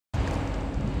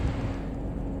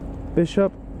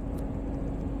Bishop.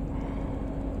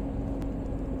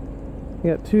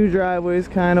 You got two driveways,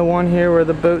 kind of, one here where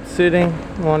the boat's sitting,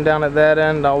 one down at that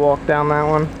end. I'll walk down that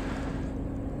one.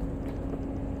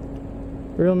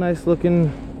 Real nice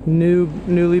looking,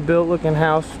 newly built looking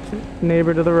house.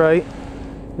 Neighbor to the right.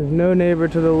 There's no neighbor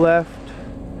to the left,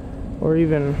 or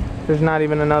even, there's not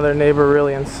even another neighbor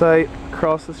really in sight.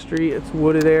 Across the street, it's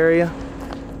wooded area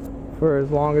for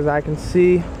as long as I can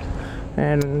see,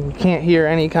 and you can't hear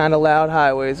any kind of loud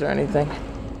highways or anything.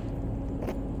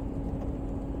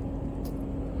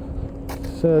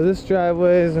 So this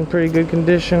driveway is in pretty good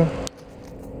condition.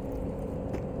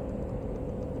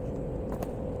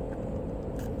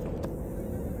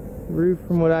 Roof,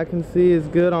 from what I can see, is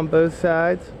good on both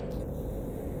sides.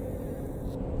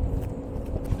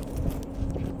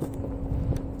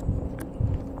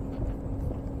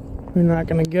 We're not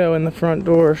gonna go in the front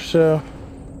door, so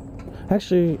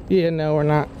actually, yeah, no, we're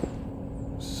not.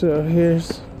 So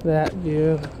here's that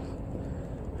view.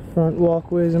 Front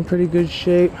walkway is in pretty good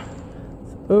shape.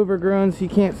 It's overgrown, so you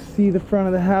can't see the front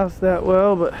of the house that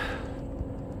well, but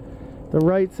the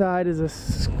right side is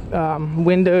a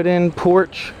windowed in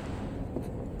porch.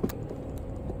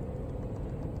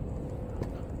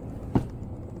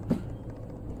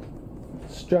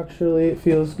 Structurally, it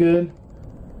feels good.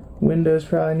 Windows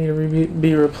probably need to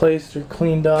be replaced or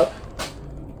cleaned up.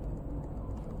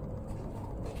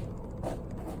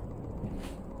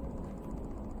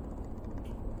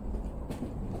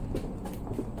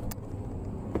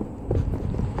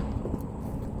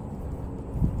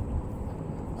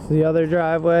 The other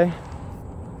driveway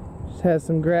just has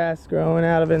some grass growing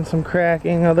out of it and some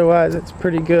cracking. Otherwise, it's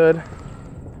pretty good.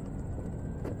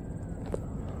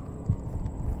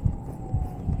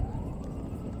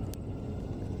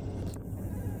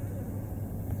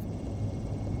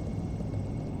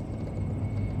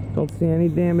 Don't see any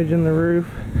damage in the roof.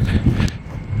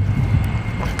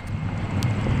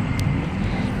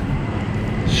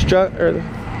 The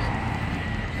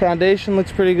foundation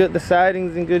looks pretty good. The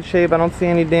siding's in good shape. I don't see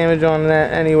any damage on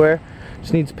that anywhere.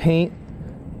 Just needs paint.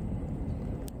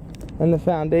 And the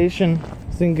foundation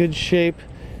is in good shape.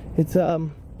 It's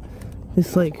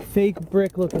this like fake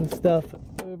brick looking stuff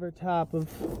over top of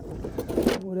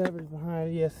whatever's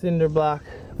behind it. Yeah, cinder block.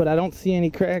 But I don't see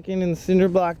any cracking in the cinder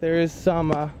block. There is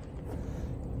some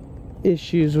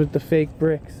issues with the fake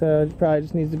brick, so it probably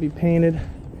just needs to be painted.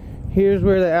 Here's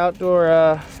where the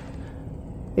outdoor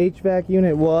HVAC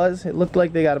unit was. It looked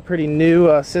like they got a pretty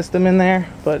new system in there,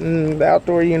 but the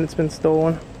outdoor unit's been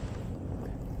stolen.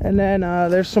 And then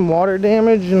there's some water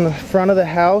damage in the front of the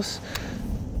house.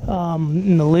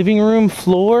 In the living room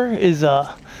floor is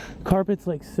carpet's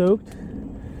like soaked.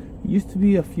 It used to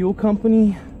be a fuel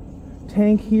company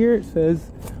tank here. It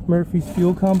says Murphy's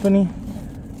Fuel Company.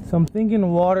 So I'm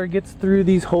thinking water gets through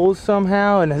these holes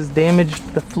somehow and has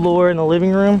damaged the floor in the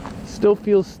living room. Still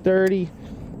feels sturdy.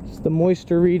 The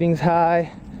moisture reading's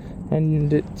high,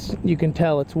 and you can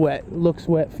tell it's wet. Looks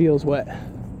wet, feels wet.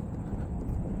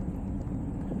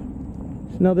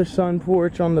 There's another sun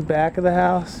porch on the back of the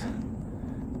house,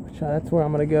 which that's where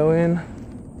I'm gonna go in.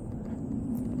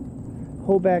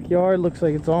 Whole backyard looks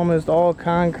like it's almost all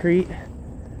concrete.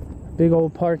 Big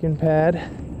old parking pad.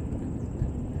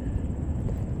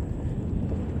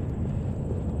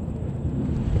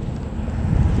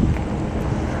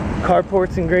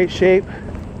 Carport's in great shape.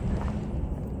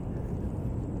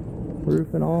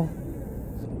 Roof and all,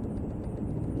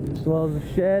 as well as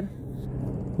the shed.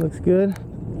 Looks good.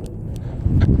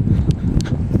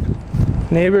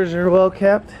 Neighbors are well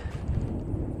kept.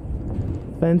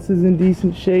 Fence is in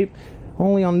decent shape.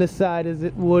 Only on this side is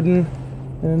it wooden,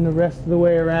 and the rest of the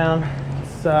way around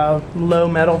it's low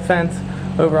metal fence.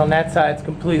 Over on that side it's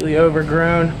completely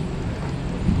overgrown,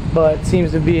 but it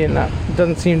seems to be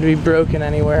doesn't seem to be broken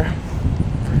anywhere.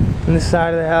 On this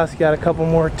side of the house you got a couple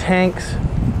more tanks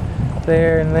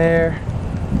there and there.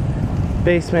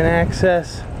 Basement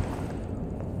access,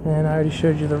 and I already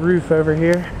showed you the roof over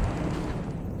here.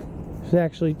 There's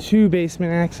actually two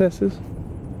basement accesses.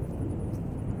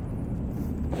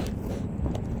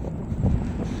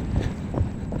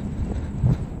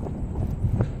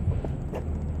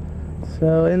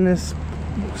 So in this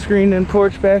screened in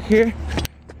porch back here,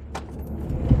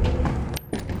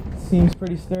 seems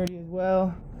pretty sturdy as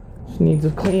well. Just needs a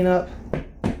cleanup.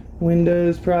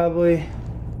 Windows probably.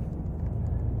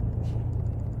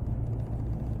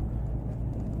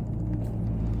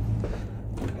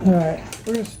 Alright,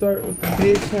 we're going to start with the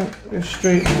basement. Go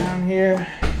straight down here.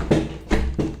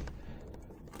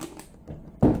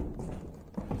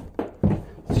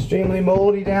 Extremely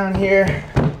moldy down here.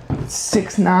 It's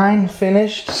 6'9"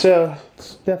 finished, so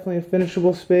it's definitely a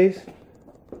finishable space.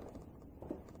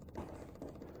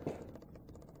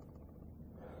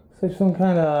 Looks like some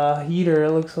kind of heater,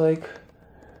 it looks like.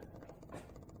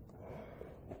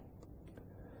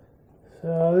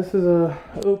 So this is a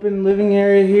open living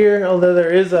area here, although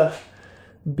there is a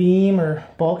beam or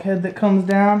bulkhead that comes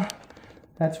down.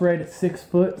 That's right at 6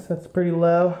 foot, so that's pretty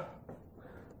low.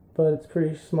 But it's a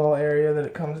pretty small area that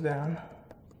it comes down.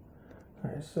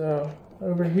 Alright, so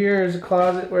over here is a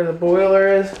closet where the boiler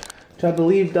is, which I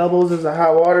believe doubles as a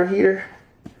hot water heater,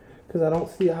 because I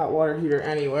don't see a hot water heater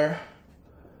anywhere.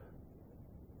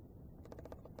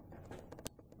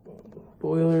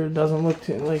 Boiler doesn't look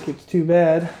like it's too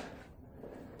bad.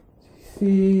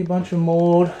 See a bunch of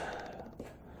mold.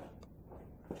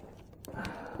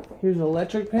 Here's an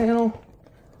electric panel.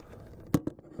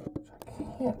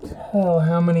 I can't tell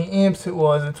how many amps it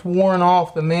was. It's worn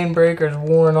off. The main breaker's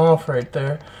worn off right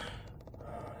there.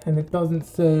 And it doesn't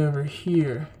say over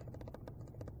here.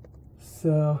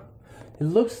 So it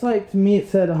looks like to me it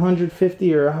said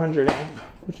 150 or 100 amp,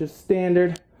 which is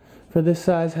standard for this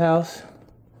size house.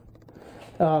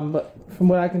 But from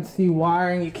what I can see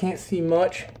wiring, you can't see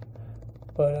much.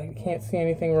 But I can't see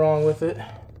anything wrong with it.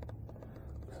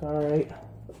 It's alright.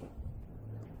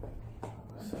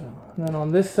 So, and then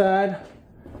on this side,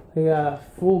 we got a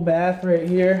full bath right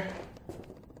here.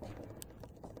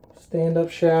 Stand-up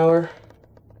shower.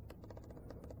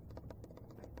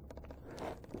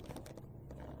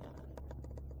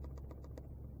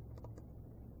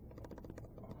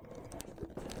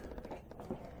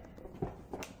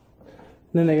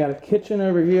 Then they got a kitchen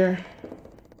over here.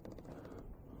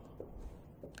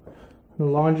 The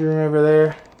laundry room over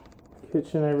there,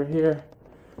 kitchen over here,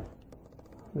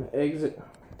 an exit.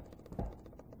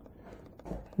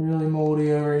 Really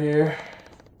moldy over here.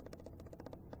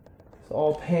 It's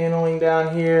all paneling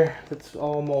down here. It's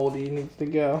all moldy, needs to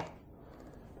go.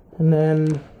 And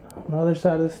then on the other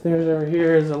side of the stairs over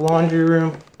here is a laundry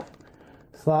room,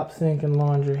 slop sink and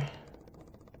laundry.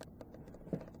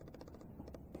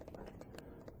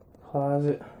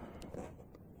 Closet.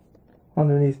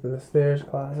 Underneath of the stairs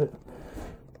closet.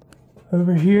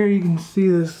 Over here you can see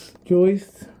this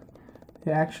joist.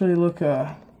 They actually look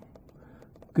a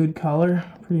good color,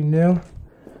 pretty new.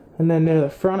 And then near the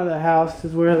front of the house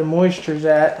is where the moisture's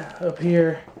at, up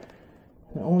here.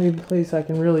 The only place I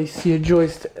can really see a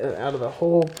joist out of the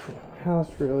whole house,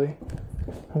 really.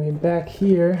 I mean, back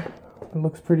here, it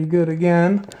looks pretty good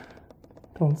again.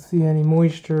 Don't see any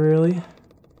moisture, really.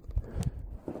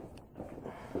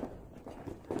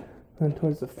 And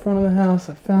towards the front of the house,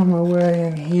 I found my way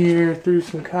in here through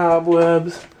some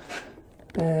cobwebs,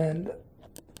 and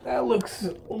that looks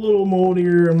a little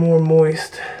moldier and more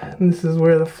moist. And this is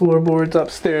where the floorboards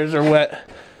upstairs are wet.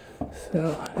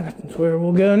 So that's where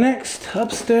we'll go next,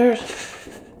 upstairs.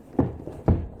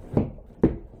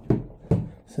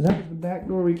 So that was the back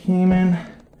door we came in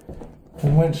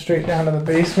and went straight down to the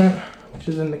basement, which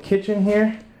is in the kitchen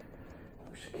here.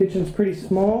 The kitchen's pretty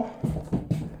small.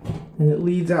 And it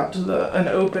leads out to an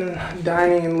open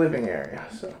dining and living area.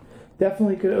 So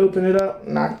definitely could open it up,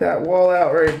 knock that wall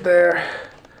out right there.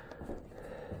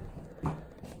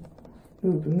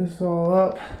 Open this all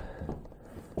up.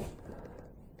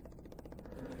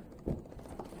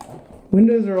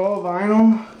 Windows are all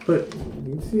vinyl, but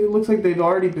you can see it looks like they've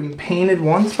already been painted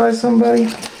once by somebody.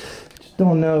 Just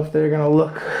don't know if they're gonna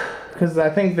look, because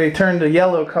I think they turned a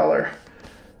yellow color.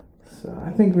 So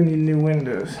I think we need new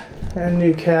windows and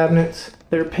new cabinets.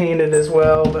 They're painted as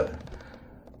well, but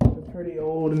they're pretty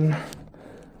old and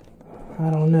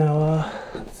I don't know.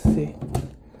 Let's see.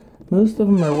 Most of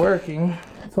them are working.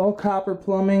 It's all copper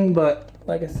plumbing, but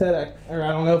like I said, I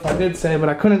don't know if I did say, but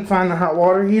I couldn't find the hot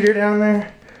water heater down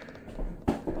there.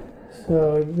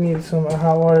 So we need some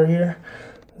hot water heater.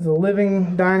 There's a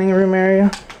living dining room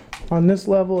area. On this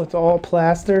level, it's all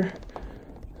plaster.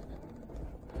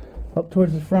 Up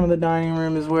towards the front of the dining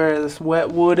room is where this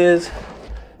wet wood is.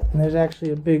 And there's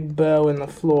actually a big bow in the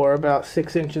floor about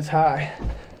 6 inches high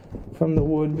from the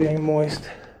wood being moist.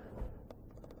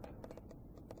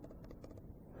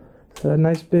 So a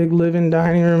nice big living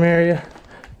dining room area.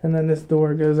 And then this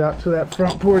door goes out to that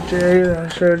front porch area that I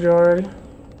showed you already.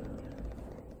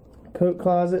 Coat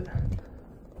closet.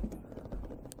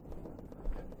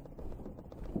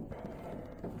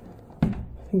 I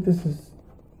think this is...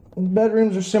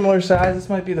 Bedrooms are similar size. This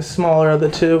might be the smaller of the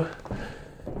two.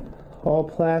 All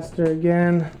plaster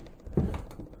again.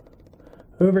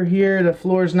 Over here, the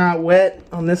floor's not wet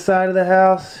on this side of the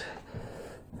house.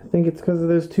 I think it's because of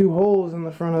those 2 holes in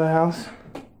the front of the house.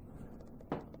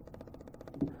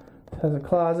 It has a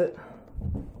closet.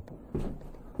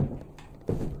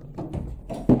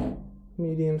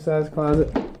 Medium-sized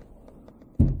closet.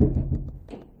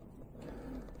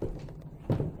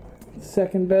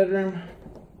 Second bedroom.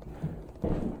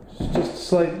 just a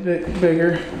slight bit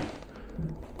bigger.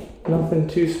 Nothing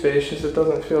too spacious, it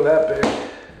doesn't feel that big.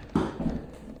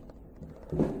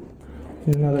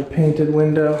 Another painted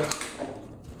window.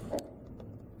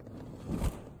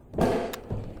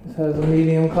 This has a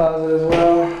medium closet as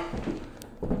well.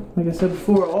 Like I said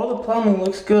before, all the plumbing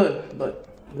looks good, but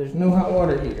there's no hot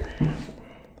water heater.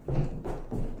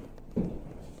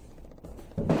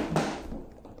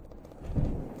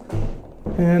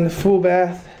 And the full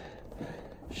bath,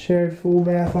 shared full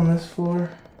bath on this floor.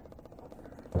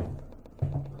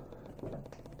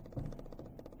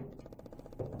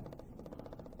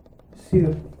 See,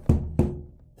 the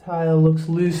tile looks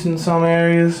loose in some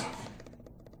areas.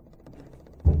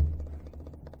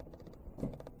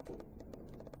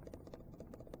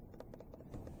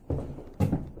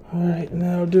 Alright,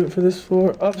 now I'll do it for this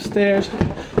floor. Upstairs,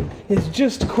 it's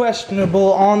just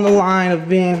questionable on the line of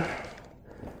being,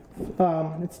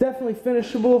 it's definitely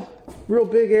finishable, real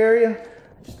big area.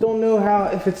 Just don't know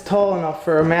if it's tall enough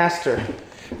for a master.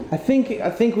 I think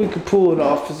we could pull it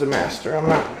off as a master. I'm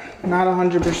not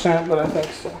 100%, but I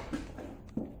think so.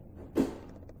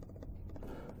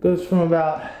 Goes from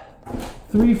about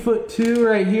 3'2"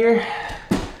 right here,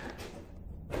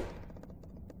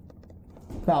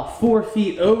 about 4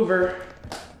 feet over,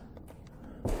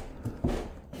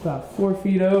 about 4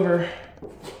 feet over,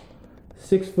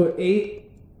 6'8".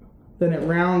 Then it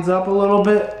rounds up a little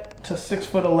bit to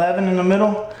 6'11" in the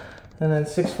middle, and then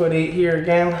 6'8" here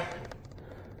again,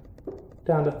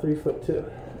 down to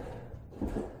 3'2".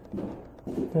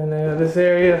 And then this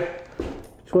area,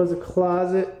 which was a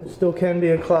closet, still can be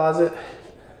a closet.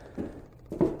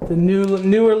 The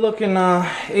newer looking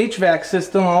HVAC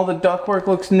system, all the ductwork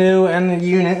looks new, and the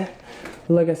unit.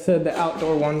 Like I said, the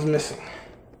outdoor one's missing.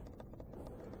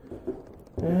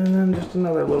 And then just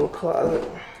another little closet.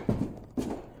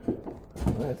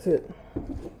 That's it.